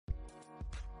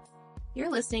You're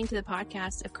listening to the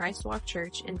podcast of Christ Walk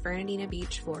Church in Fernandina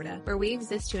Beach, Florida, where we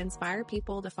exist to inspire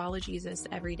people to follow Jesus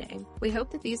every day. We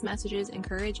hope that these messages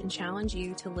encourage and challenge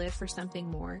you to live for something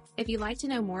more. If you'd like to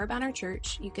know more about our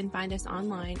church, you can find us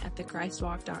online at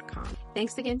thechristwalk.com.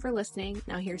 Thanks again for listening.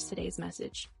 Now here's today's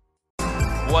message.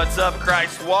 What's up,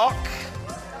 Christ Walk?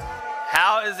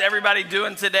 How is everybody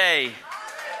doing today?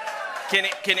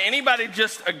 Can anybody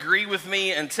just agree with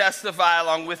me and testify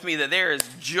along with me that there is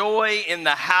joy in the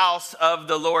house of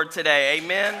the Lord today?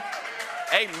 Amen?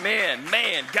 Amen.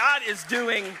 Man, God is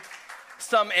doing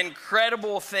some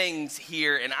incredible things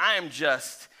here, and I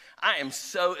am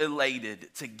so elated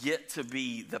to get to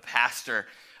be the pastor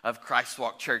of Christ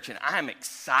Walk Church, and I'm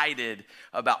excited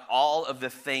about all of the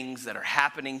things that are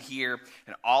happening here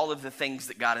and all of the things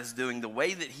that God is doing, the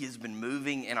way that He has been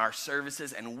moving in our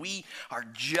services, and we are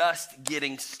just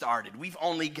getting started. We've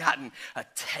only gotten a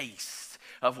taste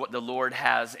of what the Lord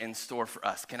has in store for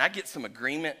us. Can I get some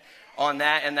agreement on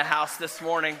that in the house this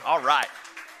morning? All right.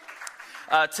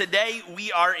 Today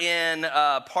we are in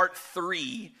part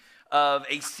 3 of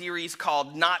a series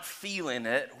called Not Feeling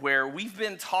It, where we've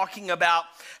been talking about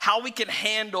how we can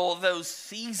handle those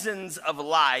seasons of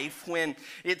life when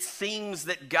it seems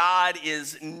that God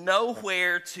is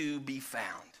nowhere to be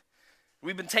found.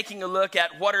 We've been taking a look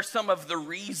at what are some of the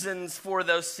reasons for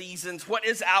those seasons, what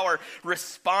is our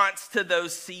response to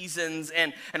those seasons,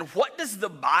 and what does the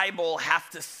Bible have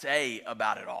to say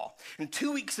about it all? And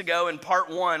 2 weeks ago in part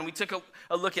 1, we took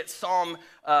a look at Psalm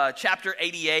chapter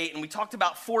 88, and we talked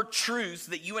about 4 truths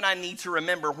that you and I need to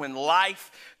remember when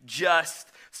life just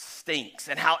stinks,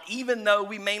 and how even though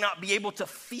we may not be able to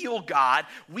feel God,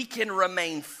 we can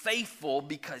remain faithful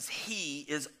because He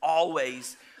is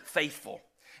always faithful.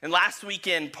 And last week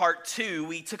in part 2,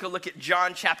 we took a look at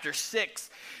John chapter 6,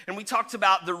 and we talked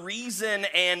about the reason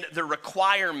and the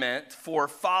requirement for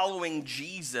following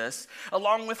Jesus,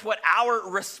 along with what our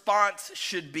response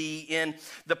should be in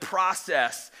the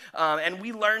process. And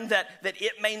we learned that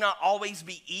it may not always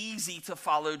be easy to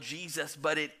follow Jesus,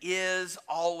 but it is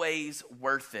always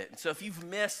worth it. And so if you've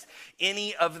missed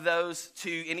any of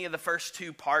the first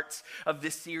 2 parts of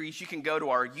this series, you can go to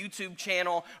our YouTube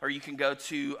channel, or you can go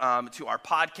to our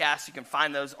podcast. You can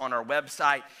find those on our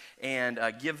website and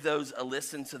give those a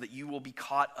listen so that you will be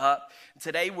caught up.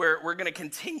 Today we're going to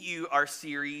continue our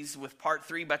series with part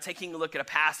 3 by taking a look at a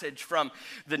passage from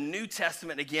the New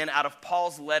Testament, again out of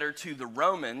Paul's letter to the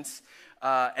Romans.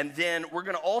 And then we're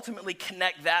going to ultimately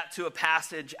connect that to a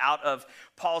passage out of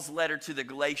Paul's letter to the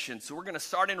Galatians. So we're going to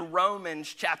start in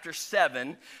Romans chapter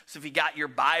 7. So if you got your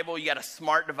Bible, you got a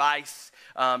smart device,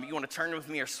 you want to turn with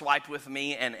me or swipe with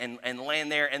me and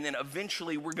land there. And then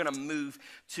eventually we're going to move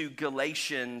to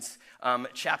Galatians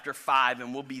chapter 5,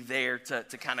 and we'll be there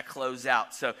to kind of close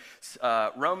out. So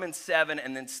Romans 7,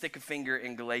 and then stick a finger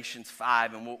in Galatians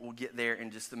 5, and we'll get there in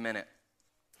just a minute.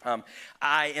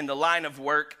 In the line of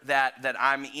work that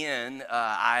I'm in,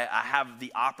 I have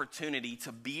the opportunity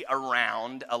to be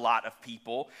around a lot of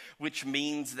people, which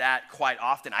means that quite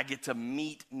often I get to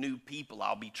meet new people.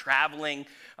 I'll be traveling,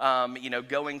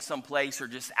 going someplace or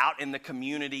just out in the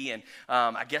community, and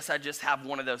I guess I just have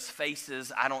one of those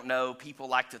faces. I don't know. People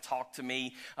like to talk to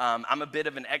me. I'm a bit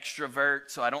of an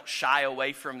extrovert, so I don't shy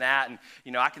away from that,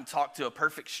 and I can talk to a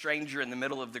perfect stranger in the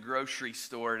middle of the grocery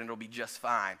store, and it'll be just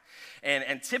fine.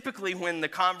 And typically when the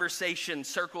conversation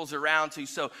circles around to,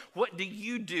 so what do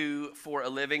you do for a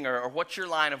living, or what's your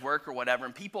line of work or whatever,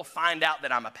 and people find out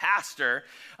that I'm a pastor,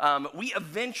 we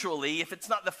eventually, if it's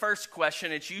not the first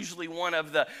question, it's usually one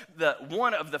of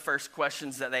the first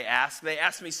questions that they ask. They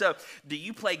ask me, so do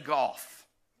you play golf?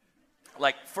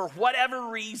 Like, for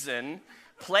whatever reason,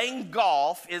 playing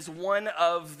golf is one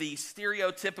of the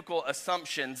stereotypical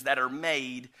assumptions that are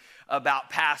made about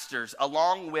pastors,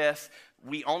 along with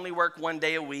we only work 1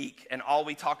 day a week, and all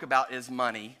we talk about is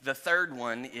money. The third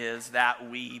one is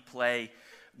that we play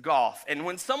golf. And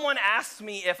when someone asks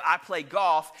me if I play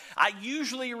golf, I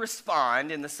usually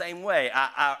respond in the same way.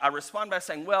 I respond by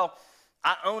saying, well,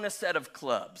 I own a set of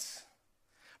clubs.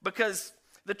 Because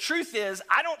the truth is,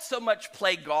 I don't so much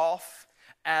play golf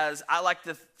as I like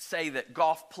to say that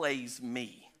golf plays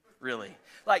me, really.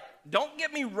 Like, don't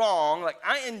get me wrong, like,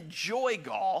 I enjoy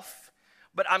golf,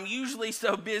 but I'm usually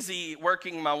so busy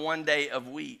working my 1 day a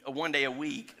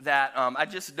week that I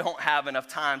just don't have enough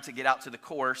time to get out to the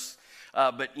course.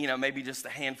 But maybe just a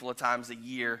handful of times a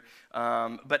year.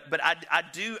 But I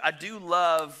do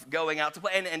love going out to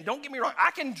play. And don't get me wrong,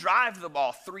 I can drive the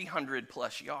ball 300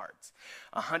 plus yards,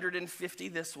 150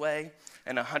 this way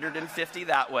and 150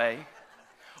 that way.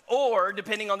 Or,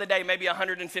 depending on the day, maybe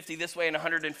 150 this way and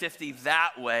 150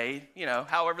 that way,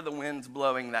 however the wind's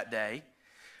blowing that day.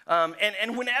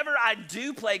 And whenever I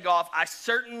do play golf, I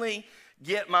certainly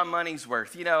get my money's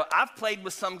worth. You know, I've played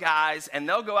with some guys, and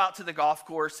they'll go out to the golf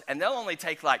course, and they'll only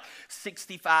take like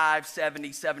 65,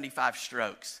 70, 75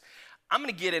 strokes. I'm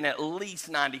going to get in at least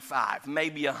 95,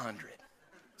 maybe 100.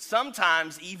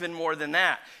 Sometimes even more than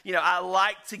that. You know, I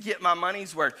like to get my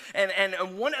money's worth. And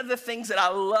one of the things that I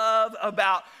love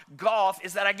about golf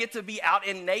is that I get to be out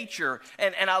in nature.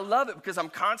 And I love it because I'm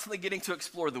constantly getting to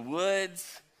explore the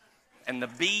woods and the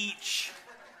beach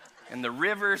and the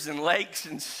rivers and lakes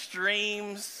and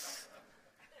streams.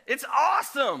 It's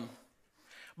awesome.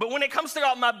 But when it comes to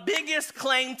golf, my biggest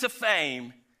claim to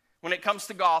fame when it comes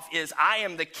to golf is I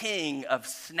am the king of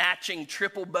snatching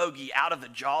triple bogey out of the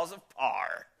jaws of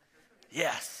par.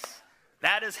 Yes,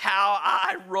 that is how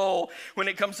I roll when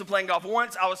it comes to playing golf.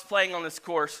 Once I was playing on this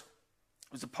course.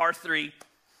 It was a par 3.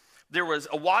 There was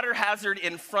a water hazard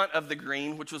in front of the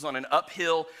green, which was on an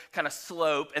uphill kind of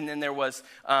slope, and then there was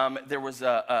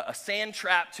a sand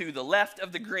trap to the left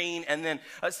of the green, and then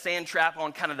a sand trap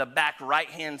on kind of the back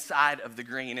right-hand side of the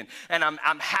green. And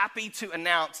I'm happy to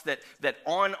announce that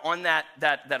on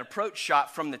that approach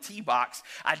shot from the tee box,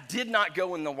 I did not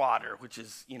go in the water, which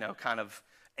is, you know, kind of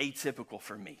atypical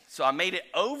for me. So I made it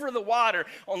over the water,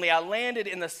 only I landed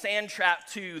in the sand trap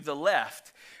to the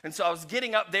left. And so I was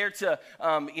getting up there to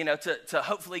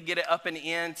hopefully get it up and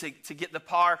in to get the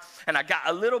par. And I got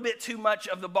a little bit too much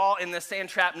of the ball in the sand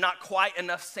trap, not quite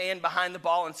enough sand behind the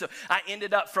ball. And so I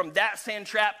ended up from that sand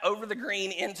trap over the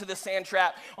green into the sand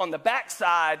trap on the back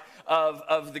side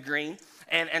of the green.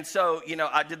 And so, you know,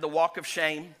 I did the walk of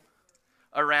shame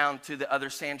around to the other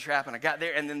sand trap, and I got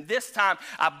there, and then this time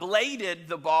I bladed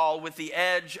the ball with the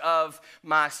edge of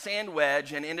my sand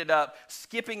wedge and ended up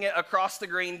skipping it across the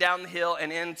green, down the hill,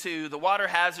 and into the water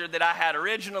hazard that I had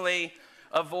originally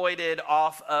avoided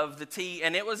off of the tee.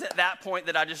 And it was at that point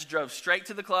that I just drove straight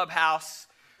to the clubhouse,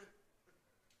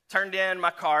 turned in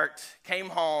my cart, came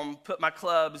home, put my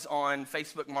clubs on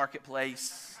Facebook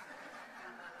Marketplace,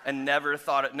 and never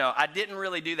thought it. No, I didn't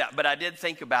really do that, but I did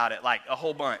think about it like a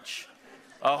whole bunch.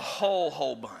 A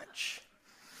whole bunch.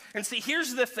 And see,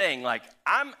 here's the thing, like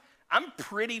I'm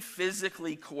pretty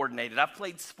physically coordinated. I've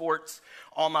played sports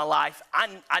all my life.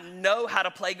 I know how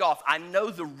to play golf. I know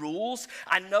the rules.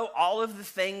 I know all of the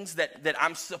things that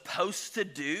I'm supposed to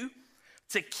do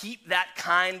to keep that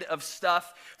kind of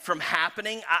stuff from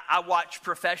happening. I watch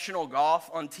professional golf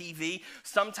on TV.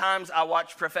 Sometimes I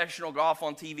watch professional golf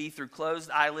on TV through closed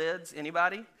eyelids.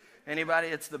 Anybody?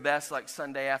 It's the best like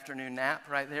Sunday afternoon nap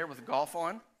right there with golf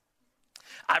on.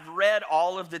 I've read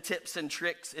all of the tips and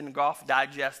tricks in Golf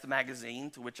Digest magazine,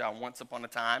 to which I once upon a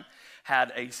time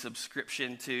had a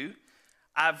subscription to.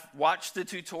 I've watched the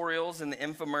tutorials and the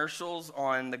infomercials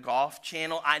on the Golf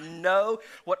Channel. I know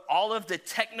what all of the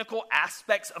technical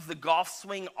aspects of the golf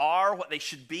swing are, what they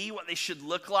should be, what they should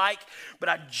look like, but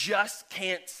I just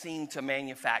can't seem to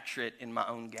manufacture it in my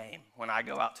own game when I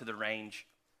go out to the range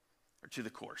or to the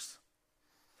course.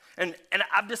 And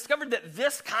I've discovered that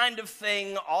this kind of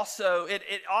thing also, it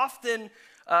often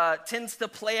tends to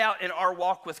play out in our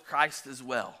walk with Christ as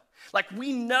well. Like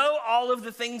we know all of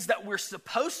the things that we're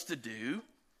supposed to do,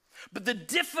 but the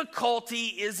difficulty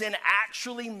is in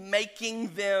actually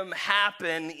making them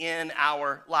happen in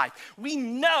our life. We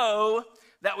know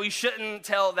that we shouldn't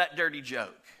tell that dirty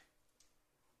joke,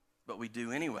 but we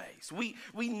do anyways. We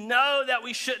know that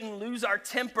we shouldn't lose our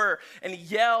temper and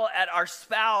yell at our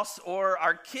spouse or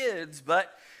our kids, but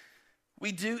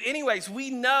we do anyways. We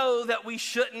know that we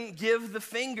shouldn't give the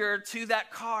finger to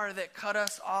that car that cut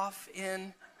us off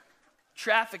in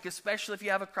traffic, especially if you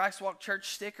have a Christ Walk Church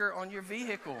sticker on your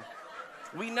vehicle.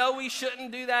 We know we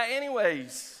shouldn't do that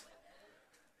anyways,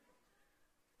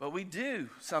 but we do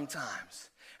sometimes.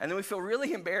 And then we feel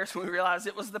really embarrassed when we realize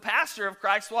it was the pastor of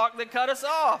Christ Walk that cut us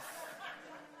off.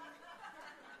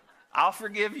 I'll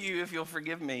forgive you if you'll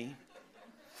forgive me.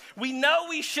 We know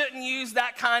we shouldn't use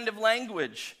that kind of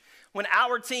language when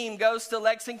our team goes to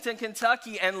Lexington,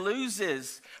 Kentucky and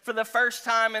loses for the first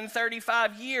time in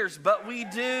 35 years, but we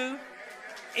do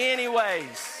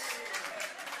anyways.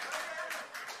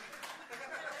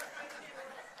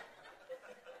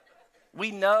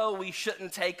 We know we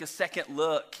shouldn't take a second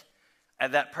look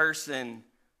at that person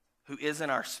who isn't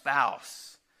our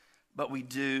spouse, but we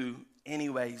do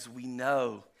anyways. We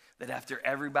know that after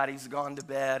everybody's gone to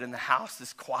bed and the house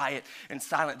is quiet and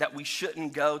silent, that we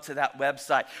shouldn't go to that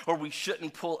website or we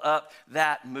shouldn't pull up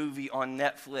that movie on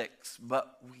Netflix,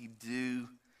 but we do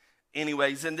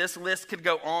anyways. And this list could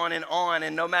go on,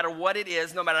 and no matter what it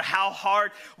is, no matter how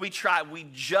hard we try, we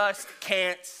just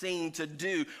can't seem to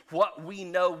do what we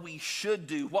know we should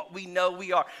do, what we know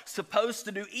we are supposed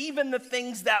to do, even the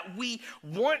things that we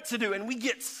want to do. And we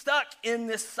get stuck in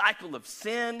this cycle of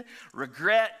sin,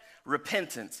 regret,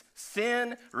 repentance.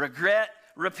 Sin, regret,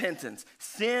 repentance.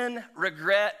 Sin,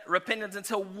 regret, repentance,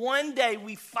 until one day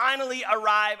we finally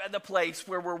arrive at the place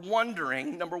where we're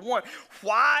wondering, number one,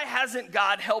 why hasn't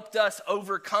God helped us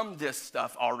overcome this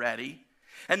stuff already?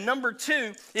 And number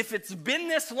two, if it's been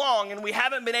this long and we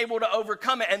haven't been able to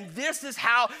overcome it, and this is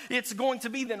how it's going to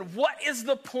be, then what is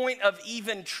the point of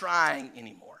even trying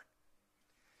anymore?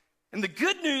 And the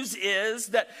good news is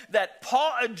that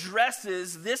Paul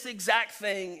addresses this exact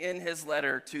thing in his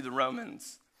letter to the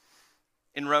Romans.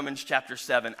 In Romans chapter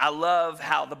 7. I love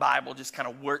how the Bible just kind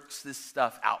of works this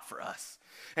stuff out for us.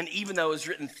 And even though it was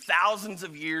written thousands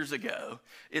of years ago,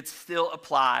 it still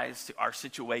applies to our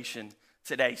situation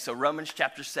today. So Romans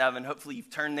chapter 7, hopefully you've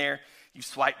turned there, you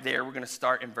swiped there. We're going to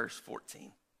start in verse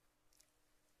 14.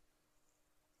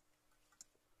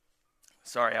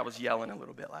 Sorry, I was yelling a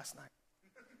little bit last night.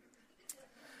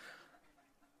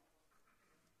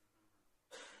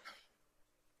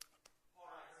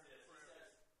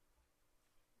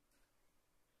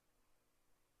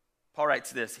 Paul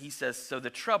writes this, he says, so the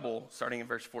trouble, starting in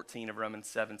verse 14 of Romans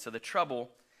 7, so the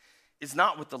trouble is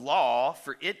not with the law,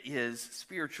 for it is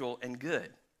spiritual and good.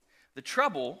 The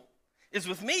trouble is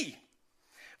with me,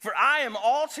 for I am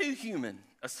all too human,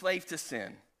 a slave to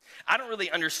sin. I don't really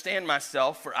understand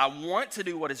myself, for I want to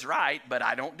do what is right, but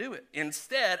I don't do it.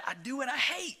 Instead, I do what I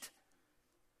hate.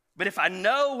 But if I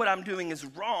know what I'm doing is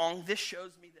wrong, this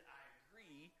shows me that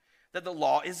that the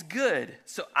law is good.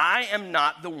 So I am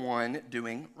not the one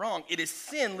doing wrong. It is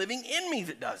sin living in me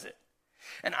that does it.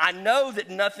 And I know that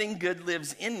nothing good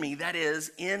lives in me, that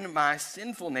is, in my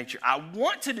sinful nature. I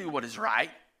want to do what is right,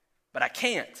 but I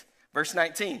can't. Verse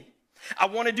 19. I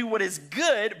want to do what is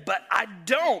good, but I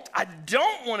don't. I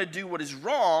don't want to do what is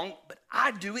wrong, but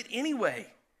I do it anyway.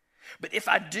 But if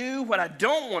I do what I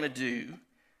don't want to do,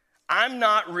 I'm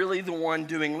not really the one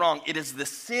doing wrong. It is the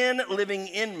sin living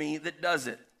in me that does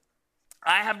it.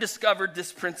 I have discovered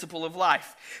this principle of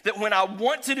life, that when I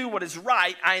want to do what is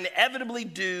right, I inevitably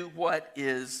do what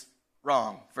is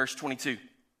wrong. Verse 22.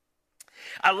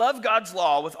 I love God's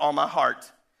law with all my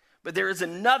heart, but there is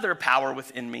another power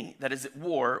within me that is at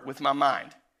war with my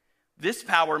mind. This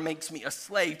power makes me a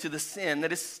slave to the sin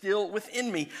that is still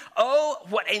within me. Oh,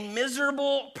 what a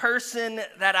miserable person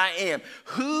that I am.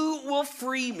 Who will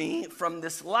free me from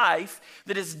this life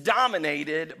that is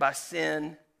dominated by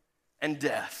sin and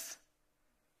death?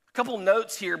 A couple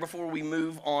notes here before we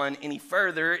move on any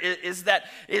further is that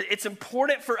it's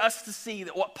important for us to see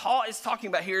that what Paul is talking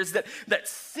about here is that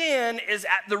sin is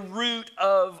at the root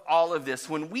of all of this.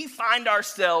 When we find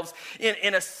ourselves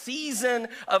in a season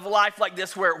of life like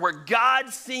this where God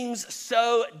seems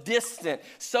so distant,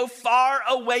 so far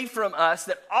away from us,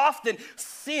 that often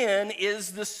sin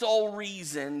is the sole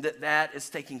reason that is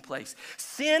taking place.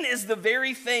 Sin is the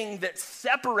very thing that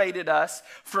separated us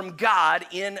from God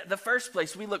in the first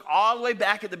place. We look all the way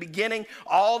back at the beginning,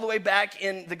 all the way back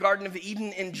in the Garden of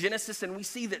Eden in Genesis, and we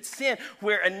see that sin,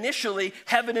 where initially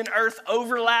heaven and earth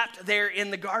overlapped there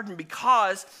in the garden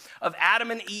because of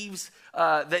Adam and Eve's,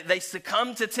 they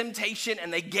succumbed to temptation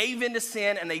and they gave into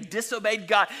sin and they disobeyed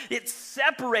God. It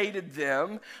separated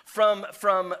them from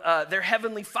their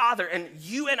heavenly Father. And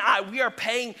you and I,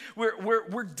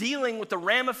 we're dealing with the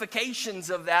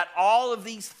ramifications of that all of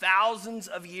these thousands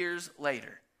of years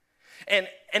later. And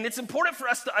it's important for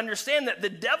us to understand that the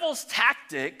devil's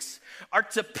tactics are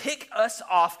to pick us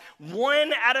off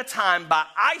one at a time by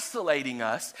isolating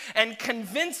us and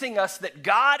convincing us that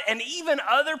God and even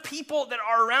other people that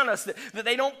are around us, that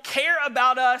they don't care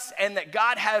about us and that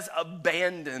God has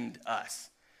abandoned us.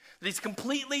 That he's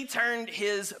completely turned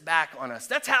his back on us.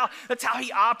 That's how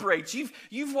he operates.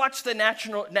 You've watched the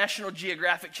National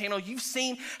Geographic Channel. You've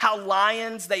seen how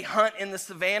lions, they hunt in the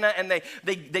savannah and they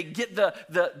get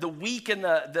the weak and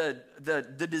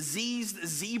the diseased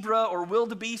zebra or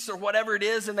wildebeest or whatever it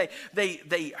is, and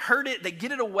they hurt it, they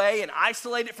get it away and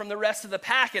isolate it from the rest of the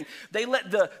pack, and they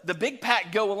let the big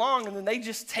pack go along, and then they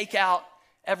just take out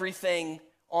everything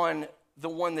on the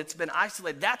one that's been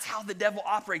isolated. That's how the devil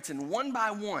operates, and one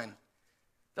by one,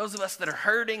 those of us that are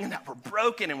hurting and that we're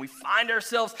broken and we find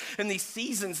ourselves in these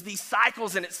seasons, these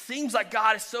cycles, and it seems like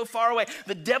God is so far away,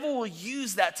 the devil will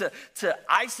use that to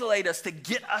isolate us, to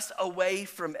get us away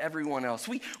from everyone else.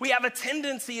 We have a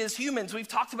tendency as humans, we've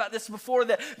talked about this before,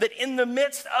 that in the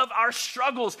midst of our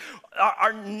struggles,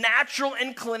 our natural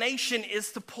inclination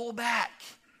is to pull back.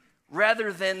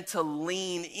 rather than to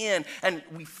lean in, and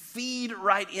we feed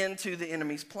right into the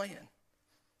enemy's plan.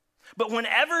 But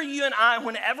whenever you and I,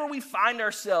 whenever we find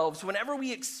ourselves, whenever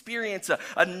we experience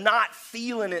a not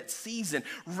feeling it season,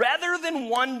 rather than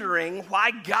wondering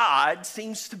why God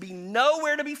seems to be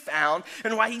nowhere to be found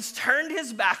and why he's turned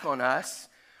his back on us,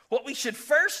 what we should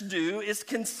first do is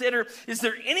consider, is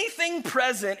there anything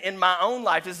present in my own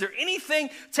life? Is there anything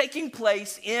taking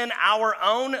place in our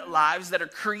own lives that are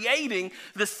creating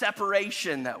the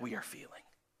separation that we are feeling?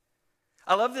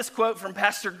 I love this quote from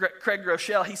Pastor Craig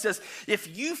Groeschel. He says,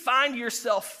 if you find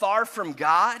yourself far from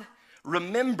God,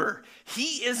 remember,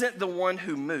 he isn't the one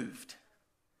who moved.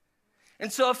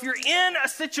 And so if you're in a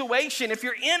situation, if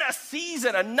you're in a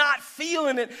season, a not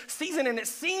feeling it season, and it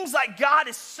seems like God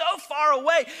is so far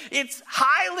away, it's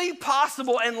highly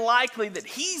possible and likely that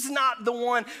he's not the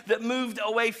one that moved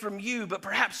away from you, but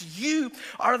perhaps you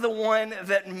are the one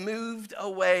that moved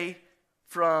away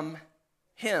from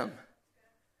him.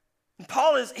 And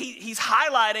Paul he's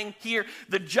highlighting here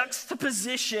the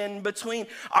juxtaposition between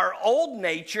our old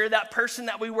nature, that person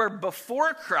that we were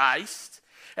before Christ,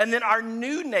 and then our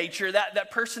new nature,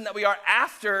 that person that we are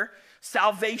after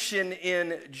salvation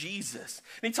in Jesus.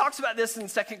 And he talks about this in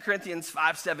 2 Corinthians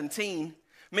 5:17.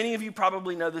 Many of you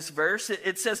probably know this verse.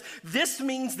 It says, this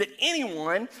means that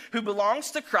anyone who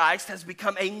belongs to Christ has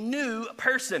become a new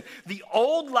person. The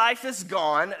old life is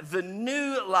gone, the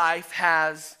new life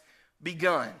has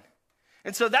begun.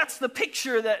 And so that's the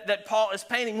picture that Paul is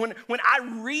painting. When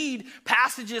I read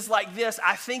passages like this,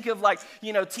 I think of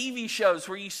TV shows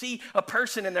where you see a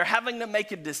person and they're having to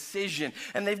make a decision,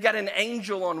 and they've got an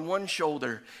angel on one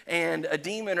shoulder and a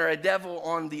demon or a devil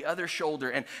on the other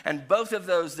shoulder. And both of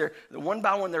those, they're one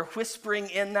by one, they're whispering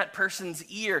in that person's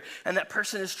ear, and that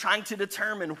person is trying to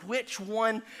determine which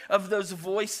one of those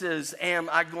voices am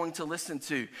I going to listen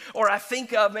to. Or I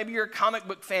think of, maybe you're a comic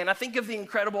book fan, I think of the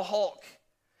Incredible Hulk.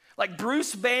 Like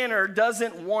Bruce Banner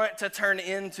doesn't want to turn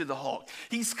into the Hulk.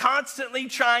 He's constantly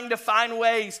trying to find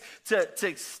ways to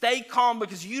stay calm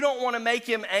because you don't want to make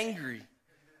him angry.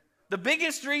 The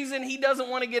biggest reason he doesn't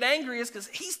want to get angry is because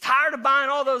he's tired of buying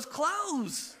all those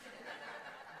clothes.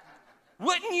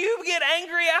 Wouldn't you get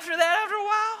angry after that after a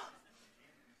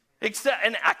while?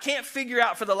 And I can't figure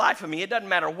out for the life of me, it doesn't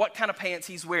matter what kind of pants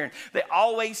he's wearing. They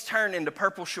always turn into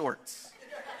purple shorts.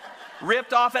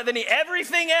 Ripped off at the knee.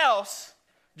 Everything else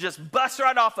just busts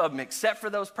right off of him, except for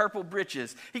those purple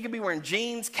breeches. He could be wearing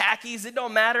jeans, khakis, it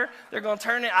don't matter. They're going to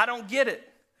turn it. I don't get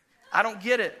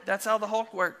it. That's how the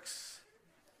Hulk works.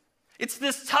 It's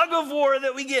this tug of war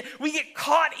that we get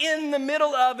caught in the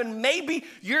middle of, and maybe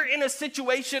you're in a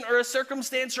situation or a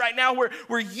circumstance right now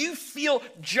where you feel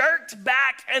jerked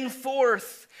back and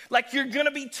forth, like you're going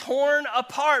to be torn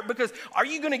apart, because are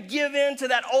you going to give in to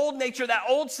that old nature, that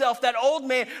old self, that old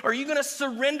man, or are you going to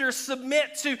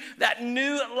submit to that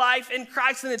new life in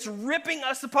Christ? And it's ripping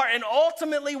us apart. And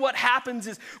ultimately what happens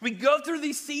is we go through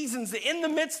these seasons that in the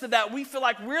midst of that, we feel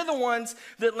like we're the ones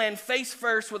that land face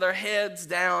first with our heads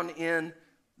down in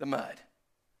the mud.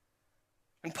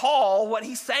 And Paul, what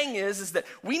he's saying is that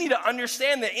we need to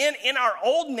understand that in our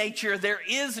old nature, there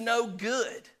is no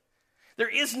good. There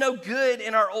is no good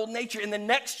in our old nature. In the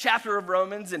next chapter of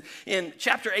Romans, in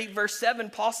chapter 8, verse 7,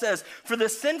 Paul says, for the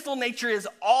sinful nature is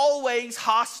always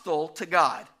hostile to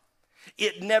God.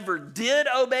 It never did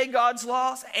obey God's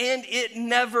laws, and it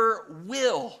never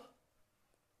will.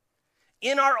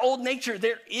 In our old nature,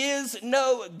 there is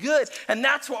no good, and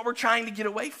that's what we're trying to get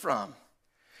away from.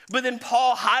 But then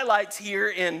Paul highlights here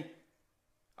in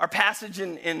our passage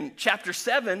in chapter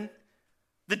 7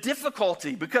 the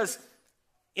difficulty, because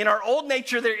in our old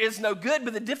nature, there is no good,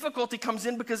 but the difficulty comes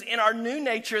in because in our new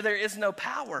nature, there is no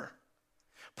power.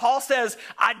 Paul says,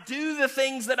 I do the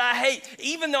things that I hate.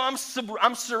 Even though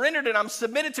I'm surrendered and I'm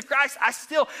submitted to Christ, I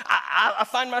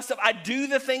find myself, I do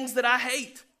the things that I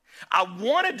hate. I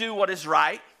want to do what is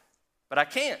right, but I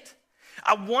can't.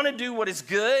 I want to do what is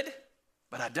good,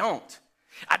 but I don't.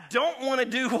 I don't want to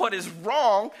do what is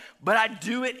wrong, but I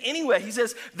do it anyway. He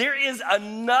says, there is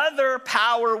another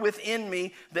power within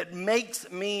me that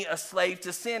makes me a slave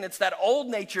to sin. It's that old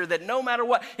nature that no matter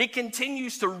what, it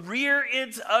continues to rear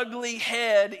its ugly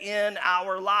head in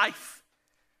our life,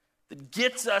 that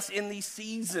gets us in these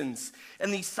seasons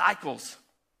and these cycles.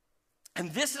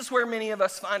 And this is where many of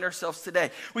us find ourselves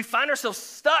today. We find ourselves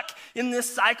stuck in this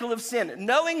cycle of sin,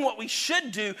 knowing what we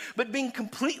should do, but being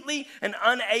completely and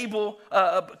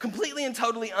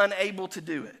totally unable to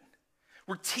do it.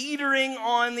 We're teetering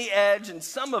on the edge, and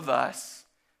some of us,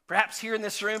 perhaps here in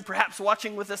this room, perhaps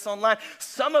watching with us online,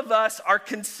 some of us are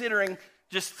considering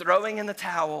just throwing in the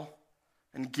towel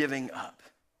and giving up.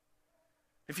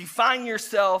 If you find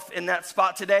yourself in that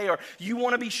spot today, or you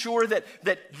want to be sure that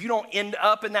you don't end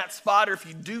up in that spot, or if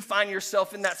you do find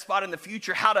yourself in that spot in the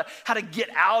future, how to get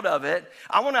out of it,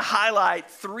 I want to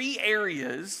highlight 3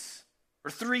 areas,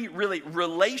 or 3 really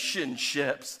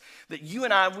relationships that you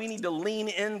and we need to lean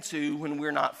into when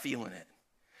we're not feeling it.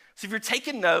 So if you're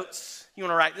taking notes, you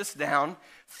want to write this down.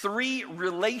 3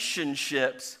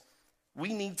 relationships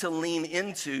we need to lean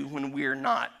into when we're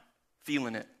not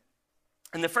feeling it.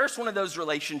 And the first one of those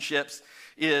relationships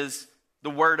is the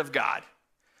Word of God.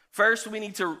 First, we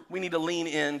need to lean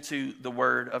into the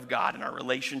Word of God and our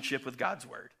relationship with God's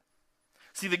Word.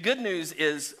 See, the good news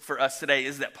is for us today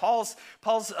is that Paul's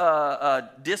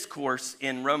discourse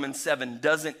in Romans 7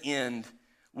 doesn't end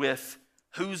with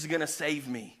who's going to save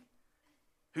me.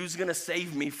 Who's going to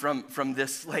save me from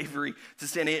this slavery to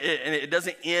sin? And it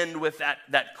doesn't end with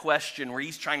that question where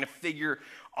he's trying to figure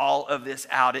all of this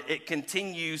out. It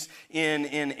continues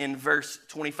in verse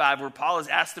 25 where Paul has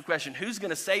asked the question, who's going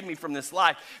to save me from this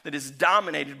life that is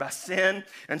dominated by sin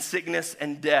and sickness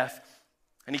and death?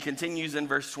 And he continues in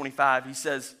verse 25. He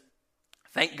says,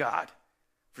 thank God,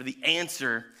 for the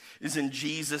answer is in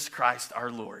Jesus Christ our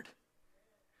Lord.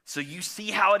 So you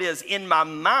see how it is. In my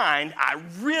mind, I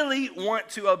really want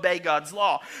to obey God's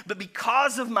law. But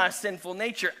because of my sinful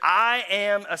nature, I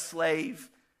am a slave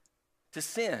to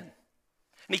sin.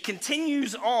 And he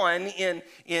continues on in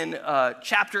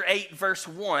chapter 8, verse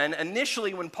 1.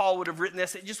 Initially, when Paul would have written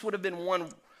this, it just would have been one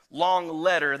long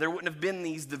letter. There wouldn't have been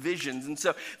these divisions. And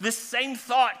so this same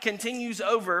thought continues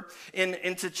over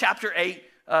into chapter 8,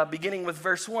 beginning with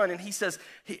verse 1. And he says,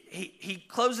 he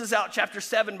closes out chapter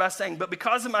 7 by saying, but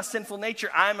because of my sinful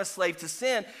nature, I am a slave to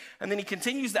sin. And then he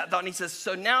continues that thought and he says,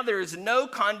 so now there is no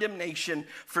condemnation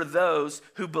for those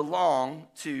who belong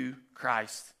to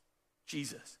Christ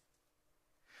Jesus.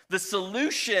 The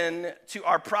solution to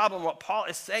our problem, what Paul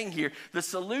is saying here, the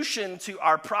solution to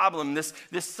our problem, this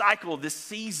cycle, this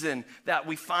season that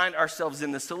we find ourselves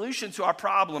in, the solution to our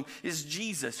problem is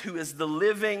Jesus, who is the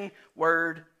living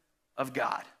Word of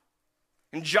God.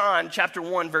 In John chapter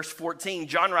 1, verse 14,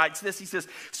 John writes this. He says,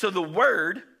 so the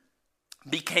Word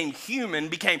became human,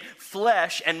 became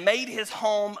flesh, and made his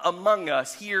home among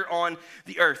us here on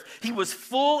the earth. He was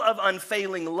full of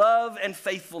unfailing love and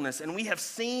faithfulness, and we have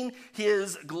seen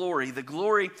his glory, the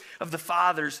glory of the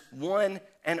Father's one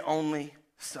and only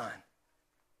Son.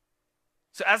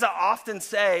 So as I often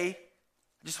say,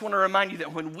 I just want to remind you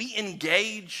that when we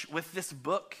engage with this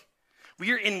book,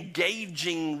 we are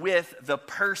engaging with the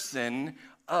person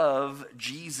of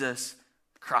Jesus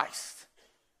Christ.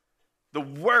 The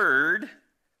Word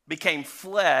became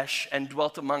flesh and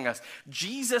dwelt among us.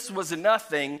 Jesus was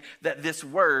nothing that this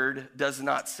Word does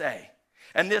not say.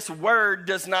 And this Word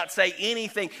does not say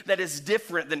anything that is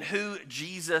different than who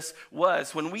Jesus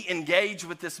was. When we engage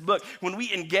with this book, when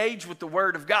we engage with the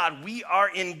Word of God, we are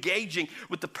engaging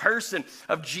with the person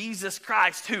of Jesus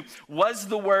Christ, who was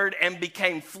the Word and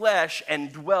became flesh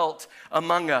and dwelt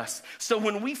among us. So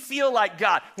when we feel like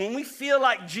God, when we feel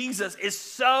like Jesus is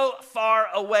so far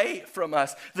away from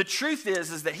us, the truth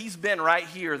is that he's been right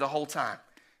here the whole time.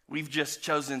 We've just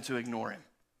chosen to ignore him.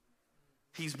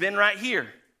 He's been right here.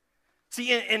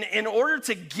 See, in order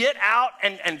to get out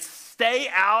and stay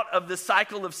out of the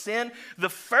cycle of sin, the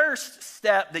first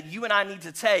step that you and I need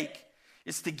to take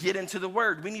is to get into the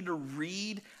Word. We need to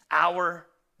read our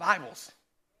Bibles.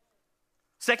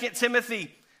 2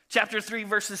 Timothy chapter 3,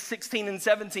 verses 16 and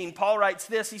 17, Paul writes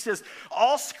this. He says,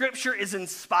 all Scripture is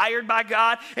inspired by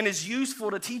God and is useful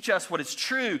to teach us what is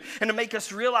true and to make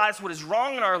us realize what is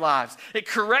wrong in our lives. It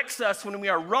corrects us when we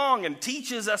are wrong and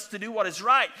teaches us to do what is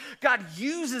right. God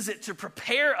uses it to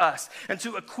prepare us and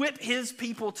to equip his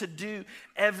people to do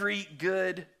every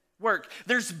good work.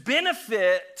 There's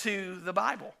benefit to the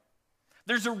Bible.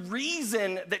 There's a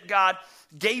reason that God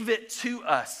gave it to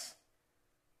us.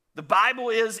 The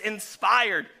Bible is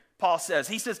inspired, Paul says.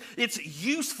 He says it's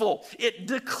useful. It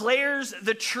declares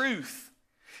the truth.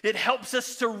 It helps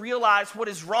us to realize what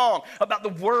is wrong about the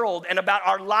world and about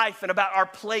our life and about our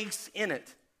place in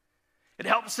it. It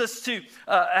helps us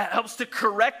to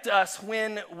correct us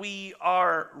when we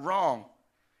are wrong.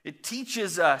 It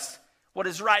teaches us what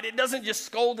is right. It doesn't just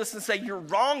scold us and say you're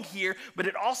wrong here, but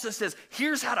it also says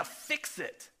here's how to fix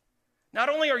it. Not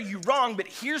only are you wrong, but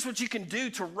here's what you can do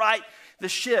to right the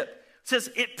ship. It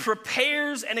says it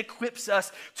prepares and equips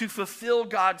us to fulfill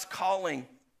God's calling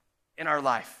in our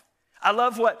life. I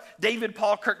love what David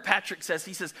Paul Kirkpatrick says.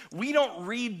 He says, we don't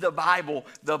read the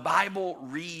Bible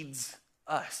reads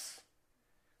us.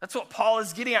 That's what Paul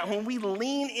is getting at. When we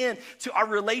lean in to our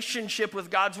relationship with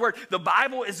God's word, the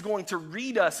Bible is going to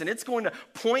read us and it's going to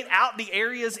point out the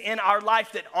areas in our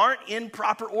life that aren't in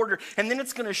proper order. And then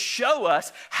it's going to show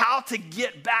us how to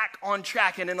get back on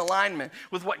track and in alignment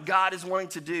with what God is wanting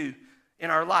to do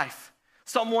in our life.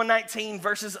 Psalm 119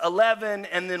 verses 11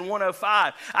 and then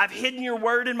 105. I've hidden your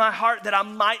word in my heart that I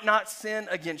might not sin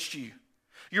against you.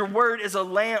 Your word is a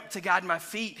lamp to guide my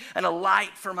feet and a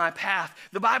light for my path.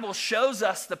 The Bible shows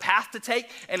us the path to take,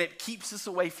 and it keeps us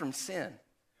away from sin.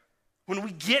 When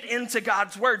we get into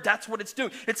God's word, that's what it's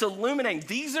doing. It's illuminating.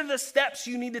 These are the steps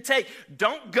you need to take.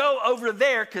 Don't go over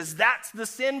there because that's the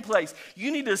sin place.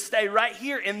 You need to stay right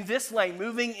here in this lane,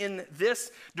 moving in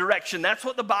this direction. That's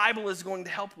what the Bible is going to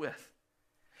help with.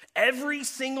 Every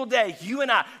single day, you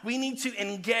and I, we need to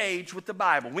engage with the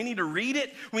Bible. We need to read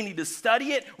it. We need to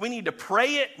study it. We need to pray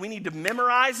it. We need to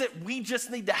memorize it. We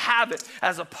just need to have it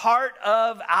as a part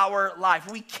of our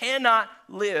life. We cannot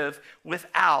live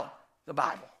without the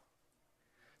Bible.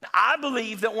 Now, I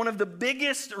believe that one of the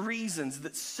biggest reasons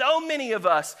that so many of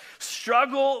us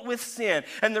struggle with sin,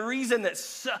 and the reason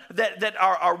that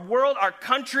our world, our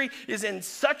country is in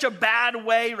such a bad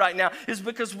way right now, is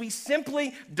because we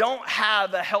simply don't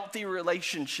have a healthy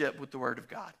relationship with the Word of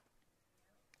God.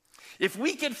 If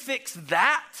we could fix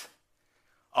that,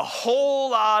 a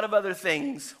whole lot of other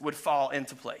things would fall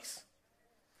into place.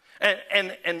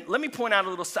 And let me point out a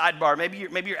little sidebar.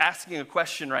 Maybe you're asking a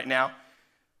question right now.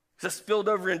 So I spilled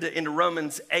over into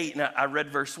Romans 8, and I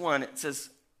read verse 1. It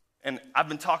says, and I've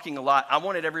been talking a lot. I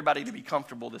wanted everybody to be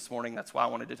comfortable this morning. That's why I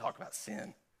wanted to talk about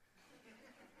sin.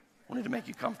 I wanted to make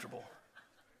you comfortable.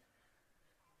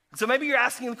 So maybe you're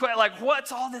asking the question, like,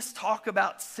 what's all this talk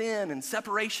about sin and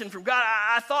separation from God?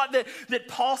 I thought that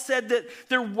Paul said that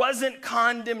there wasn't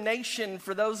condemnation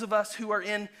for those of us who are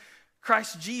in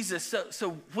Christ Jesus. So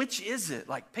which is it?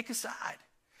 Like, pick a side.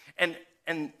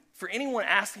 And for anyone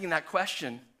asking that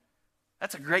question,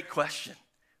 that's a great question.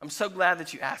 I'm so glad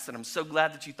that you asked it. I'm so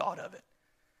glad that you thought of it.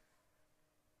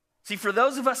 See, for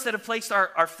those of us that have placed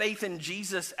our faith in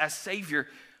Jesus as Savior,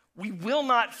 we will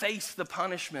not face the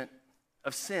punishment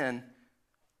of sin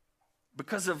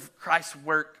because of Christ's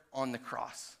work on the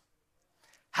cross.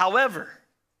 However,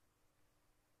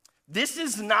 this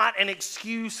is not an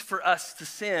excuse for us to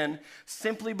sin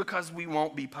simply because we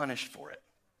won't be punished for it.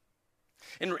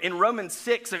 In Romans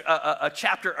 6, a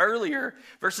chapter earlier,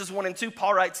 verses 1 and 2,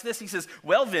 Paul writes this. He says,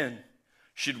 well then,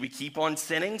 should we keep on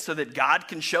sinning so that God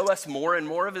can show us more and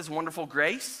more of his wonderful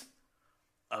grace?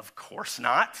 Of course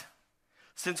not.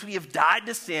 Since we have died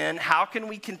to sin, how can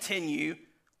we continue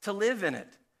to live in it?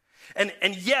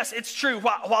 And yes, it's true.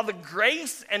 While the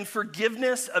grace and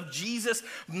forgiveness of Jesus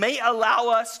may allow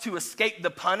us to escape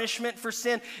the punishment for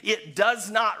sin, it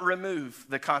does not remove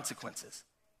the consequences.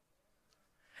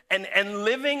 And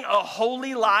living a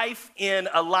holy life in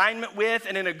alignment with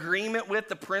and in agreement with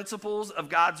the principles of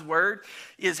God's word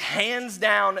is hands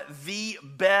down the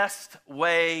best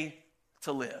way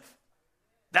to live.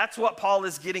 That's what Paul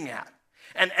is getting at.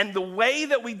 And the way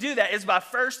that we do that is by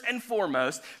first and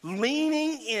foremost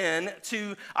leaning in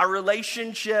to our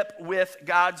relationship with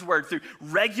God's word through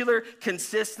regular,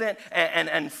 consistent,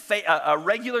 a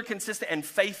regular, consistent, and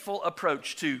faithful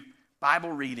approach to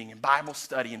Bible reading and Bible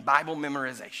study and Bible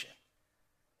memorization.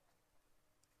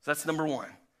 So that's number one.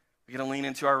 We're going to lean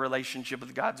into our relationship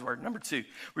with God's word. Number two,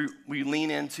 we lean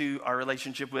into our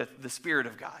relationship with the Spirit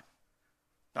of God.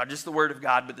 Not just the word of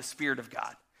God, but the Spirit of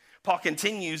God. Paul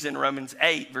continues in Romans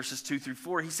 8, verses 2 through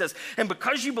 4. He says, and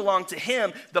because you belong to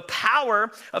him, the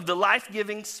power of the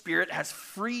life-giving Spirit has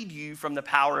freed you from the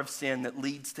power of sin that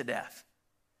leads to death.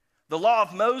 The law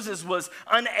of Moses was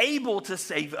unable to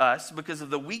save us because of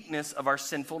the weakness of our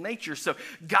sinful nature. So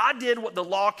God did what the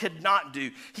law could not do.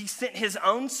 He sent his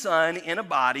own son in a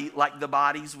body like the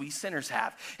bodies we sinners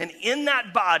have. And in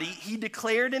that body, he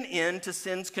declared an end to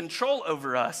sin's control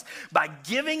over us by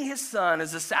giving his son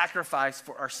as a sacrifice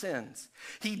for our sins.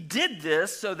 He did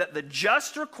this so that the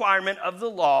just requirement of the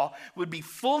law would be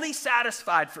fully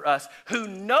satisfied for us who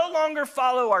no longer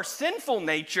follow our sinful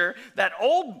nature, that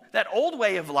old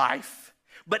way of life,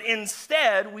 but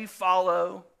instead we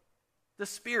follow the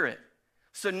Spirit.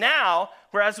 So now,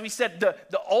 whereas we said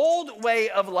the old way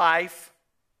of life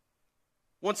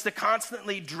wants to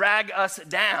constantly drag us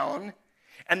down,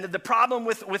 and the problem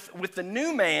with the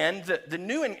new man, the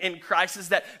new in Christ, is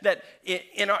that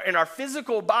in our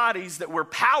physical bodies that we're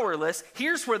powerless.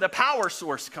 Here's where the power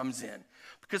source comes in.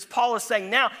 Because Paul is saying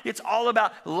now it's all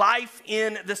about life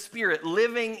in the Spirit,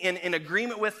 living in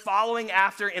agreement with, following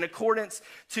after, in accordance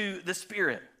to the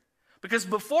Spirit. Because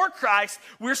before Christ,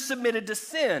 we're submitted to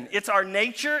sin. It's our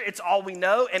nature, it's all we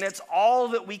know, and it's all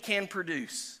that we can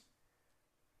produce.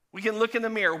 We can look in the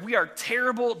mirror. We are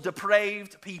terrible,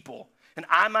 depraved people. And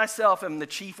I myself am the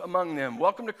chief among them.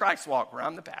 Welcome to Christ Walk, where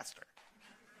I'm the pastor.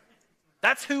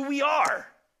 That's who we are.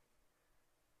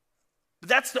 But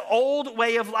that's the old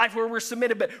way of life where we're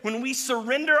submitted. But when we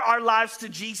surrender our lives to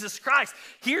Jesus Christ,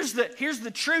 here's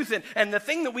the truth and the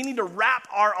thing that we need to wrap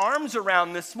our arms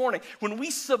around this morning. When we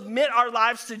submit our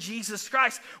lives to Jesus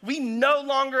Christ, we no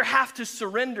longer have to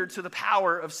surrender to the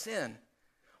power of sin.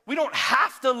 We don't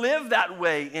have to live that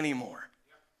way anymore.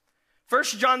 1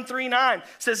 John 3:9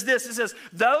 says this. It says,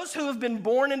 those who have been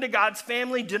born into God's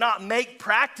family do not make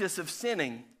practice of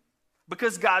sinning,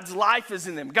 because God's life is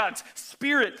in them. God's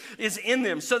spirit is in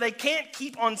them. So they can't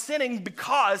keep on sinning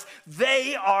because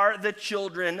they are the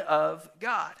children of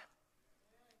God.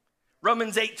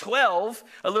 Romans 8:12,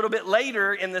 a little bit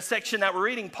later in the section that we're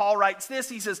reading, Paul writes this.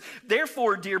 He says,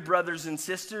 therefore, dear brothers and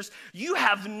sisters, you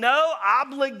have no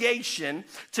obligation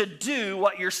to do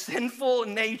what your sinful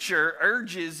nature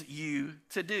urges you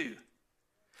to do.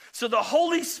 So the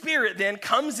Holy Spirit then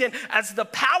comes in as the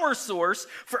power source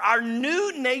for our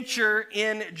new nature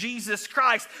in Jesus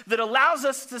Christ that allows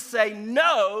us to say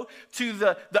no to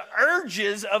the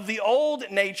urges of the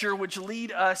old nature which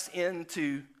lead us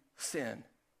into sin.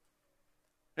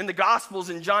 In the Gospels,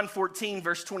 in John 14,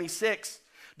 verse 26,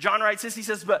 John writes this. He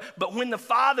says, but when the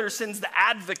Father sends the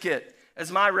advocate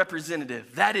as my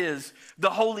representative, that is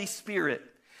the Holy Spirit,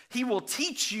 he will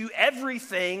teach you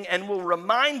everything and will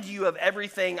remind you of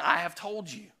everything I have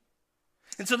told you.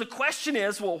 And so the question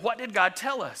is, well, what did God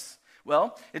tell us?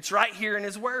 Well, it's right here in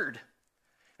his word.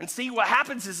 And see, what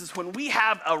happens is when we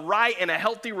have a right and a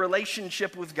healthy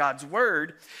relationship with God's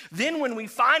word, then when we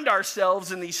find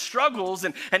ourselves in these struggles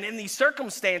and in these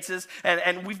circumstances,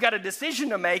 and we've got a decision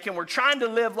to make, and we're trying to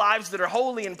live lives that are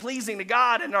holy and pleasing to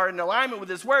God and are in alignment with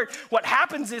his word, what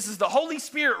happens is the Holy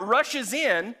Spirit rushes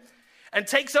in and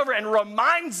takes over and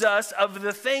reminds us of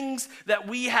the things that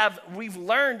we've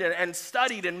learned and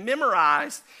studied and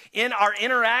memorized in our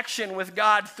interaction with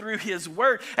God through his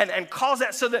word, and calls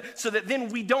that so that then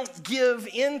we don't give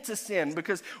in to sin,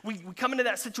 because we come into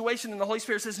that situation and the Holy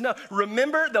Spirit says, no,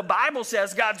 remember the Bible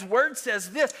says, God's word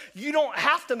says this. You don't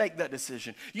have to make that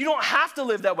decision. You don't have to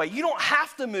live that way. You don't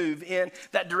have to move in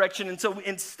that direction. And so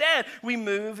instead we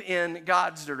move in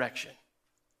God's direction.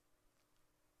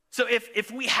 So if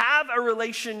we have a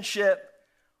relationship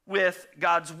with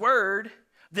God's word,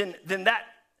 then that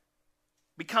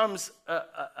becomes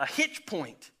a hitch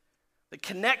point that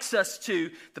connects us to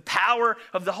the power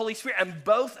of the Holy Spirit. And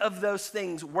both of those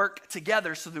things work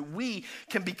together so that we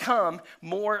can become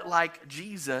more like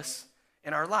Jesus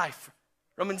in our life.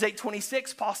 Romans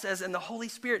 8:26, Paul says, and the Holy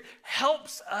Spirit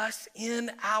helps us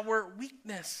in our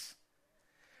weakness.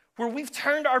 Where we've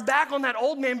turned our back on that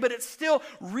old man, but he still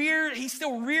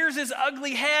rears his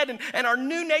ugly head, and our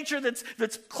new nature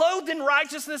that's clothed in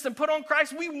righteousness and put on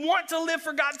Christ, we want to live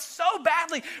for God so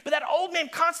badly, but that old man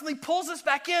constantly pulls us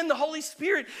back in. The Holy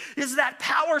Spirit is that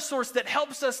power source that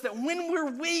helps us, that when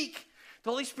we're weak,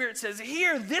 the Holy Spirit says,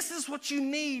 here, this is what you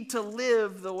need to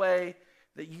live the way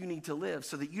that you need to live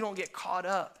so that you don't get caught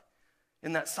up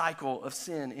in that cycle of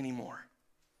sin anymore.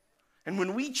 And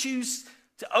when we choose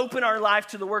to open our life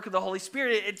to the work of the Holy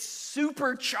Spirit, it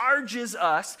supercharges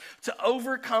us to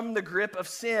overcome the grip of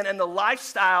sin and the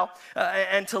lifestyle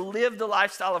and to live the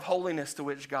lifestyle of holiness to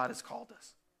which God has called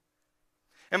us.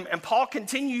 And Paul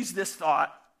continues this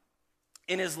thought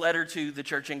in his letter to the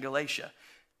church in Galatia.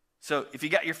 So if you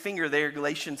got your finger there,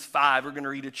 Galatians 5, we're going to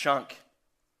read a chunk.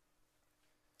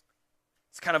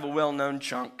 It's kind of a well-known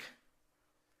chunk.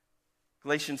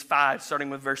 Galatians 5, starting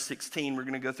with verse 16, we're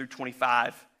going to go through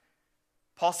 25.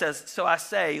 Paul says, so I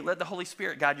say, let the Holy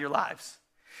Spirit guide your lives.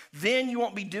 Then you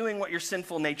won't be doing what your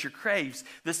sinful nature craves.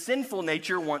 The sinful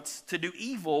nature wants to do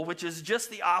evil, which is just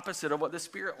the opposite of what the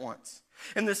Spirit wants.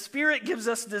 And the Spirit gives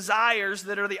us desires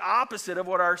that are the opposite of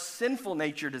what our sinful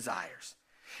nature desires.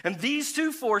 And these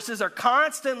two forces are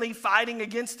constantly fighting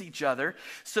against each other,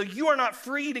 so you are not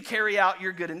free to carry out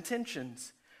your good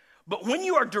intentions. But when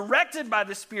you are directed by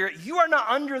the Spirit, you are not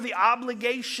under the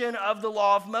obligation of the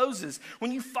law of Moses.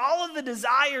 When you follow the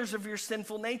desires of your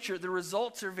sinful nature, the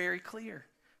results are very clear.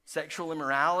 Sexual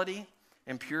immorality,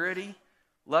 impurity,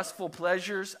 lustful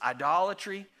pleasures,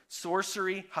 idolatry,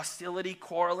 sorcery, hostility,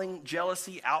 quarreling,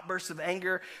 jealousy, outbursts of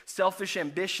anger, selfish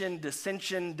ambition,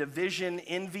 dissension, division,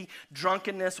 envy,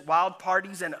 drunkenness, wild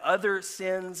parties, and other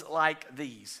sins like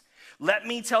these. Let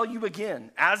me tell you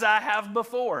again, as I have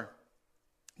before,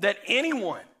 that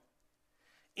anyone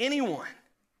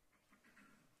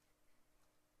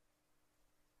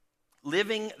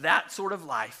living that sort of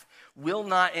life will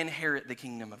not inherit the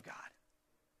kingdom of God.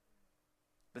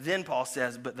 But then Paul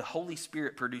says, but the Holy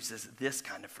Spirit produces this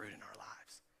kind of fruit in our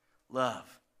lives: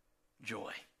 love,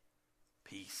 joy,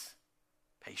 peace,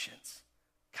 patience,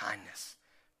 kindness,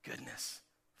 goodness,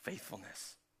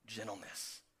 faithfulness,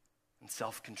 gentleness, and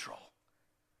self-control.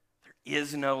 There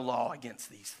is no law against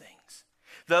these things.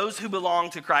 Those who belong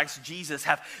to Christ Jesus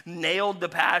have nailed the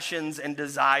passions and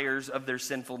desires of their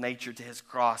sinful nature to his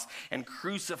cross and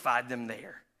crucified them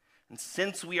there. And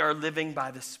since we are living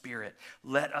by the Spirit,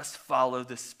 let us follow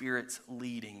the Spirit's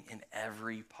leading in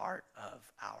every part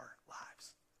of our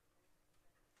lives.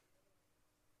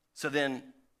 So then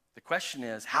the question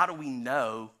is, how do we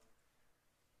know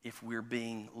if we're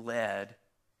being led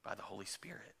by the Holy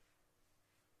Spirit?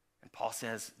 And Paul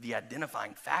says the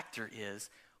identifying factor is,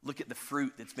 look at the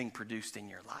fruit that's being produced in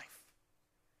your life.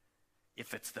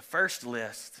 If it's the first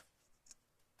list,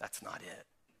 that's not it.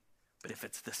 But if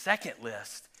it's the second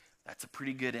list, that's a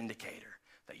pretty good indicator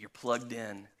that you're plugged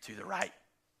in to the right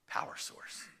power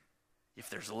source.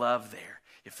 If there's love there,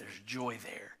 if there's joy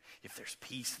there, if there's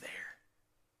peace there,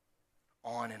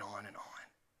 on and on and on.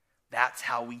 That's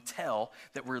how we tell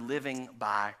that we're living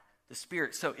by the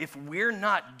Spirit. So if we're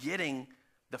not getting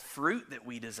the fruit that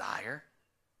we desire,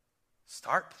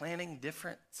 start planting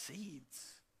different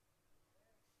seeds.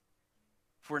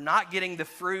 If we're not getting the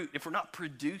fruit, if we're not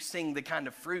producing the kind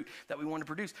of fruit that we want to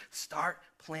produce, start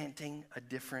planting a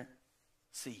different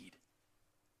seed.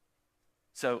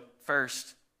 So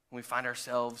first, when we find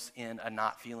ourselves in a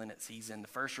not feeling it season, the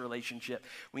first relationship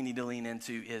we need to lean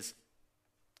into is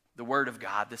the Word of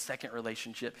God. The second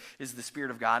relationship is the Spirit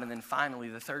of God. And then finally,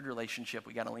 the third relationship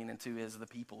we got to lean into is the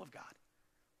people of God.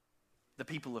 The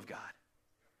people of God.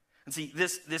 And see,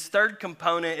 this third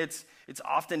component, it's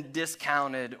often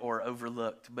discounted or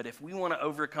overlooked. But if we want to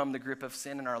overcome the grip of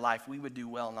sin in our life, we would do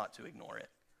well not to ignore it.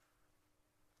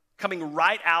 Coming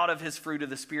right out of his fruit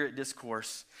of the Spirit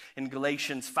discourse in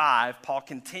Galatians 5, Paul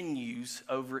continues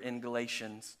over in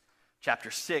Galatians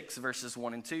chapter 6, verses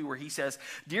 1 and 2, where he says,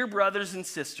 "Dear brothers and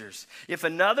sisters, if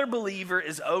another believer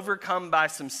is overcome by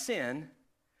some sin,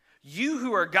 you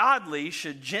who are godly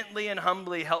should gently and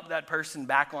humbly help that person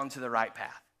back onto the right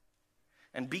path.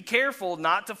 And be careful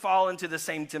not to fall into the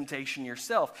same temptation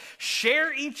yourself.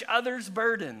 Share each other's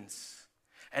burdens,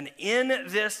 and in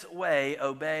this way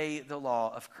obey the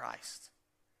law of Christ."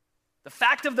 The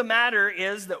fact of the matter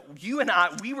is that you and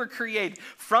I, we were created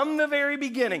from the very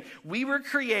beginning. We were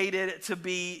created to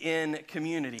be in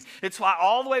community. It's why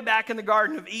all the way back in the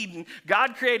Garden of Eden,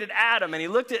 God created Adam, and he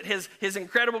looked at his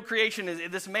incredible creation,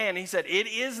 this man, and he said, "It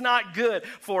is not good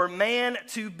for man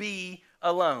to be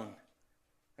alone."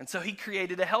 And so he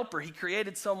created a helper. He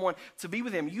created someone to be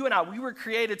with him. You and I, we were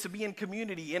created to be in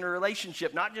community, in a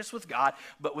relationship, not just with God,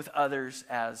 but with others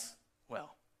as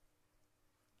well.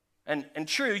 And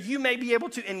true, you may be able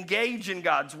to engage in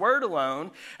God's word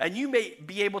alone, and you may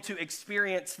be able to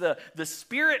experience the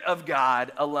Spirit of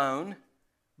God alone,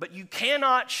 but you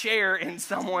cannot share in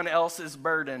someone else's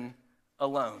burden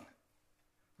alone.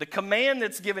 The command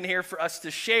that's given here for us to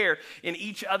share in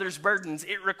each other's burdens,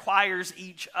 it requires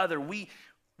each other. We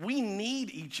need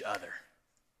each other.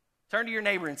 Turn to your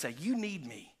neighbor and say, "You need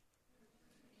me."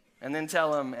 And then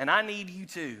tell them, "And I need you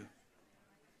too."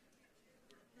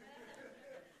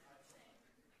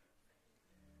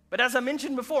 But as I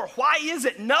mentioned before, why is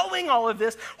it, knowing all of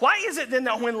this, why is it then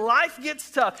that when life gets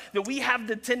tough, that we have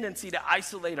the tendency to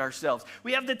isolate ourselves?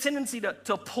 We have the tendency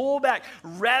to pull back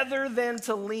rather than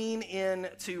to lean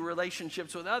into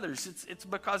relationships with others. It's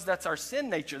because that's our sin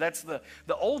nature. That's the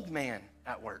old man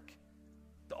at work.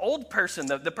 The old person,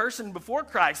 the person before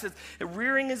Christ, is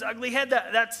rearing his ugly head.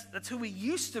 That's who we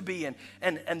used to be,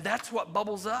 and that's what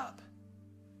bubbles up.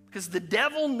 Because the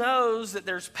devil knows that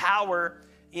there's power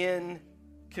in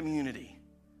community.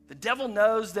 The devil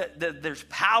knows that there's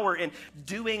power in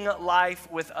doing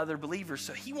life with other believers,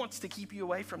 so he wants to keep you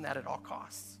away from that at all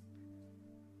costs.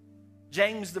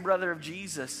 James, the brother of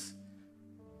Jesus,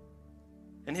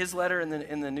 in his letter in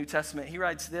the New Testament, he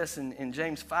writes this in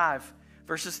James 5,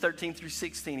 verses 13 through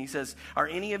 16. He says, "Are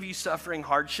any of you suffering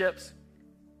hardships?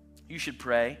 You should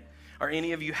pray. Are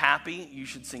any of you happy? You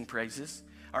should sing praises.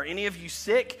 Are any of you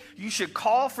sick? You should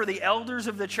call for the elders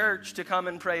of the church to come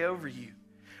and pray over you,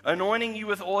 anointing you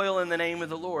with oil in the name of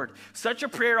the Lord. Such a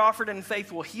prayer offered in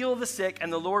faith will heal the sick,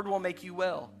 and the Lord will make you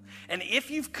well. And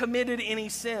if you've committed any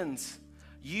sins,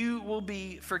 you will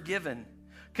be forgiven.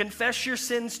 Confess your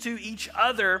sins to each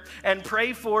other and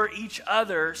pray for each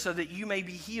other so that you may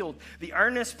be healed. The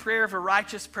earnest prayer of a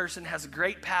righteous person has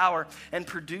great power and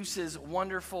produces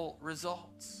wonderful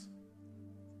results."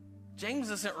 James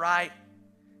isn't right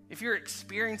if you're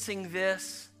experiencing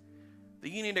this, that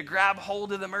you need to grab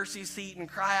hold of the mercy seat and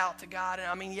cry out to God. And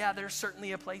I mean, yeah, there's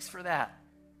certainly a place for that.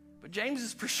 But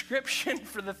James's prescription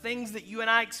for the things that you and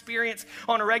I experience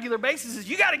on a regular basis is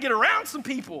you got to get around some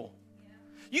people.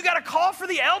 You got to call for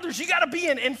the elders. You got to be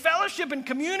in fellowship and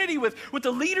community with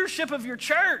the leadership of your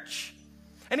church.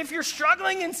 And if you're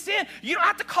struggling in sin, you don't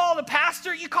have to call the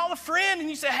pastor. You call a friend and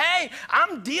you say, hey,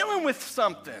 I'm dealing with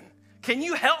something. Can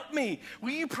you help me?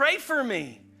 Will you pray for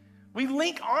me? We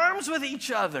link arms with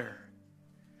each other.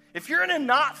 If you're in a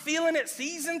not feeling it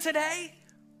season today,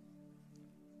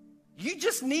 you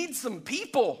just need some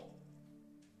people.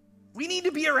 We need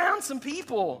to be around some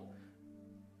people.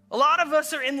 A lot of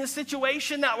us are in this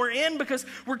situation that we're in because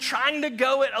we're trying to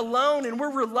go it alone, and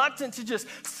we're reluctant to just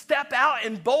step out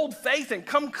in bold faith and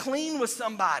come clean with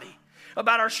somebody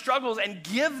about our struggles and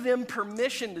give them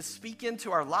permission to speak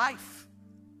into our life.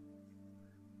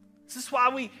 This is why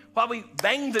we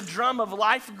bang the drum of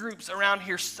life groups around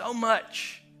here so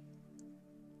much.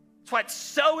 That's why it's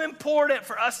so important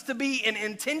for us to be an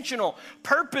intentional,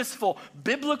 purposeful,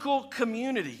 biblical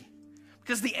community.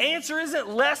 Because the answer isn't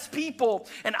less people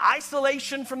and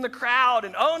isolation from the crowd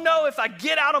and, oh no, if I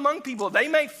get out among people, they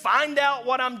may find out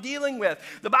what I'm dealing with.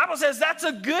 The Bible says that's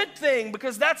a good thing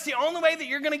because that's the only way that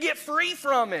you're going to get free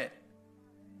from it.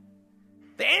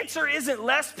 The answer isn't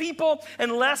less people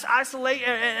and less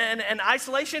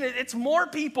isolation. It's more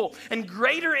people and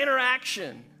greater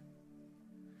interaction.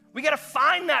 We got to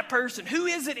find that person. Who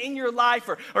is it in your life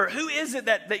or who is it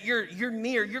that you're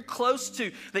near, you're close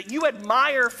to, that you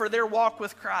admire for their walk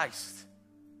with Christ?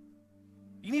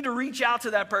 You need to reach out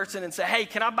to that person and say, hey,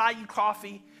 can I buy you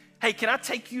coffee? Hey, can I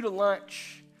take you to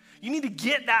lunch? You need to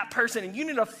get that person and you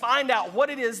need to find out what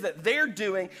it is that they're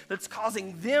doing that's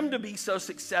causing them to be so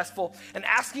successful and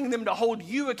asking them to hold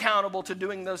you accountable to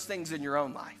doing those things in your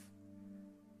own life.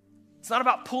 It's not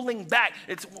about pulling back.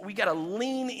 We got to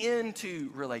lean into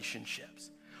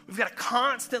relationships. We've got to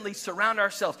constantly surround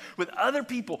ourselves with other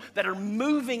people that are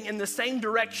moving in the same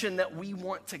direction that we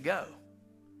want to go,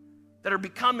 that are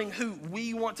becoming who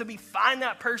we want to be. Find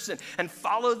that person and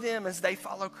follow them as they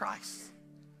follow Christ.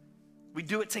 We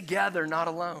do it together, not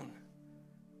alone.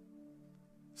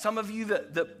 Some of you,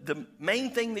 the main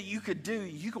thing that you could do,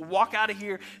 you could walk out of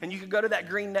here and you could go to that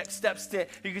green Next Steps tent.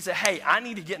 You could say, hey, I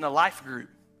need to get in a life group.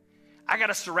 I got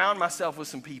to surround myself with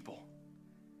some people.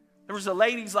 There was a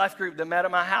ladies' life group that met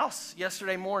at my house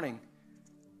yesterday morning.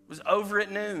 It was over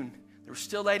at noon. There were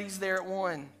still ladies there at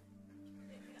 1.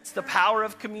 It's the power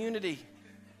of community.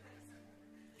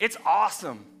 It's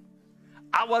awesome.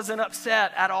 I wasn't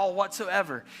upset at all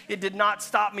whatsoever. It did not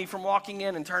stop me from walking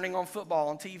in and turning on football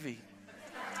on TV.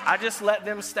 I just let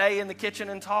them stay in the kitchen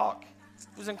and talk.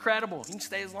 It was incredible. You can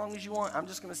stay as long as you want. I'm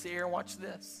just going to sit here and watch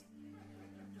this.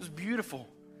 It was beautiful.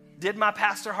 Did my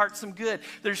pastor heart some good.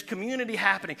 There's community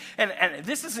happening. And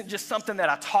this isn't just something that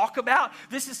I talk about.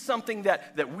 This is something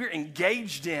that we're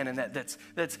engaged in, and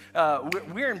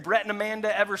we're in Brett and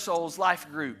Amanda Eversole's life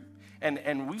group.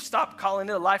 And we've stopped calling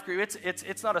it a life group.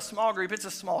 It's not a small group. It's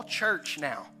a small church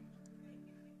now.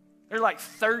 There are like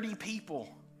 30 people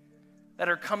that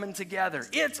are coming together.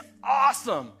 It's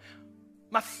awesome.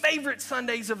 My favorite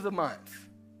Sundays of the month.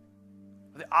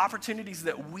 The opportunities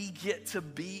that we get to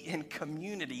be in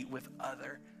community with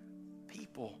other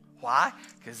people. Why?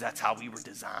 Because that's how we were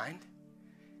designed.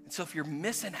 And so if you're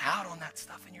missing out on that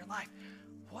stuff in your life,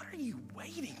 what are you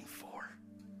waiting for?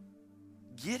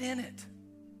 Get in it.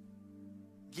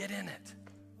 Get in it.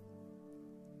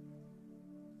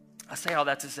 I say all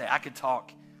that to say I could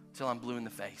talk till I'm blue in the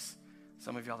face.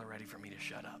 Some of y'all are ready for me to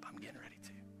shut up. I'm getting ready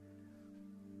to.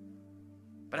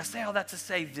 But I say all that to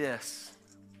say this.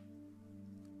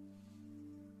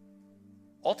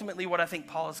 Ultimately, what I think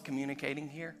Paul is communicating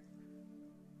here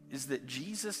is that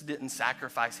Jesus didn't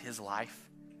sacrifice his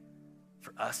life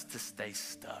for us to stay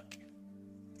stuck.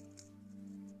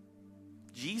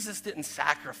 Jesus didn't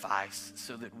sacrifice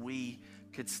so that we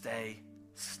could stay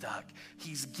stuck.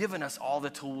 He's given us all the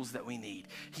tools that we need.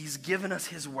 He's given us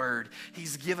his word.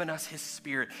 He's given us his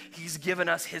spirit. He's given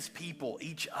us his people,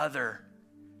 each other,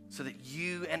 so that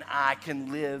you and I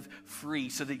can live free,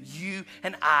 so that you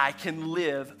and I can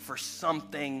live for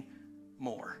something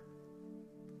more.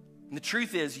 And the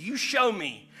truth is, you show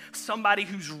me somebody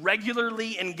who's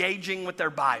regularly engaging with their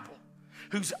Bible,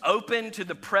 who's open to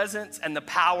the presence and the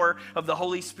power of the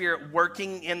Holy Spirit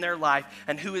working in their life,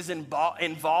 and who is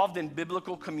involved in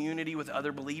biblical community with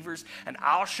other believers, and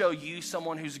I'll show you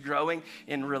someone who's growing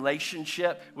in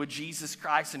relationship with Jesus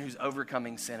Christ and who's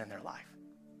overcoming sin in their life.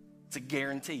 It's a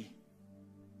guarantee.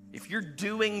 If you're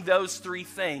doing those 3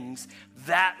 things,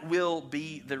 that will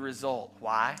be the result.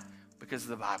 Why? Because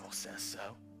the Bible says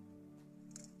so.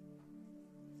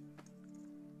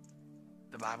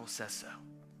 Bible says so.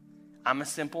 I'm a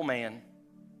simple man.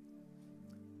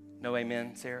 No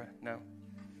amen, Sarah? No?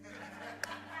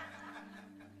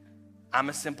 I'm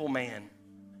a simple man,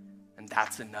 and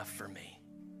that's enough for me.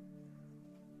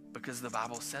 Because the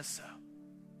Bible says so.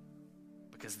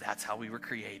 Because that's how we were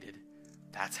created.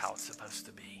 That's how it's supposed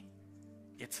to be.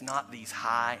 It's not these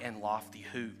high and lofty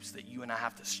hoops that you and I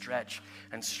have to stretch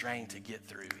and strain to get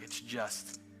through. It's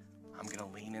just, I'm going to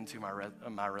lean into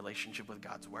my relationship with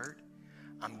God's word.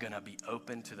 I'm going to be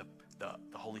open to the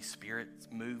Holy Spirit's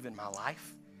move in my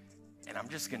life. And I'm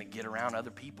just going to get around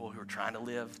other people who are trying to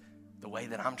live the way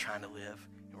that I'm trying to live.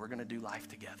 And we're going to do life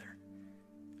together.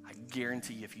 I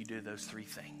guarantee you, if you do those three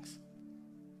things,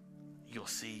 you'll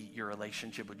see your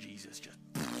relationship with Jesus just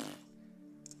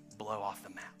blow off the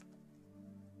map.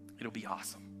 It'll be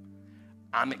awesome.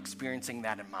 I'm experiencing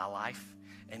that in my life,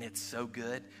 and it's so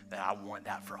good that I want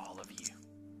that for all of you.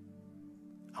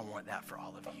 I want that for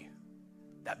all of you.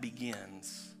 That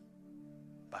begins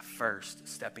by first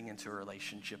stepping into a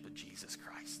relationship with Jesus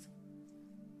Christ.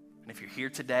 And if you're here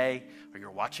today or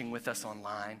you're watching with us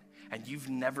online and you've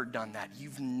never done that,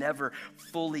 you've never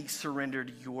fully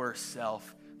surrendered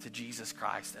yourself to Jesus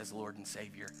Christ as Lord and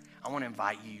Savior, I want to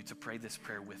invite you to pray this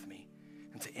prayer with me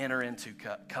and to enter into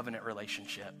covenant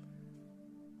relationship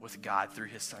with God through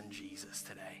his son Jesus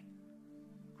today.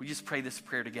 We just pray this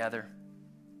prayer together.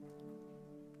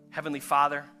 Heavenly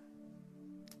Father,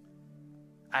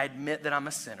 I admit that I'm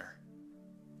a sinner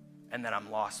and that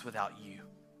I'm lost without you.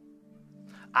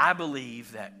 I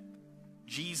believe that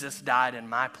Jesus died in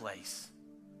my place,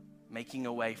 making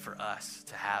a way for us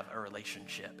to have a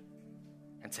relationship.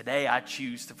 And today I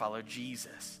choose to follow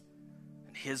Jesus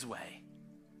and his way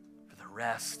for the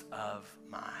rest of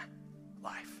my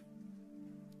life.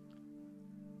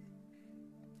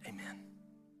 Amen.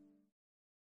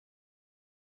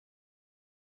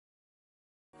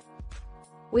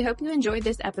 We hope you enjoyed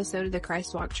this episode of the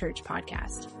Christ Walk Church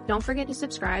podcast. Don't forget to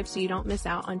subscribe so you don't miss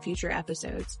out on future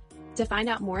episodes. To find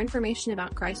out more information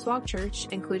about Christ Walk Church,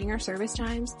 including our service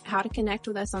times, how to connect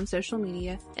with us on social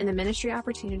media, and the ministry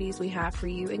opportunities we have for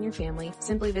you and your family,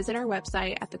 simply visit our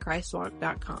website at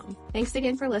thechristwalk.com. Thanks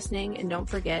again for listening, and don't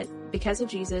forget, because of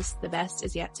Jesus, the best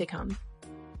is yet to come.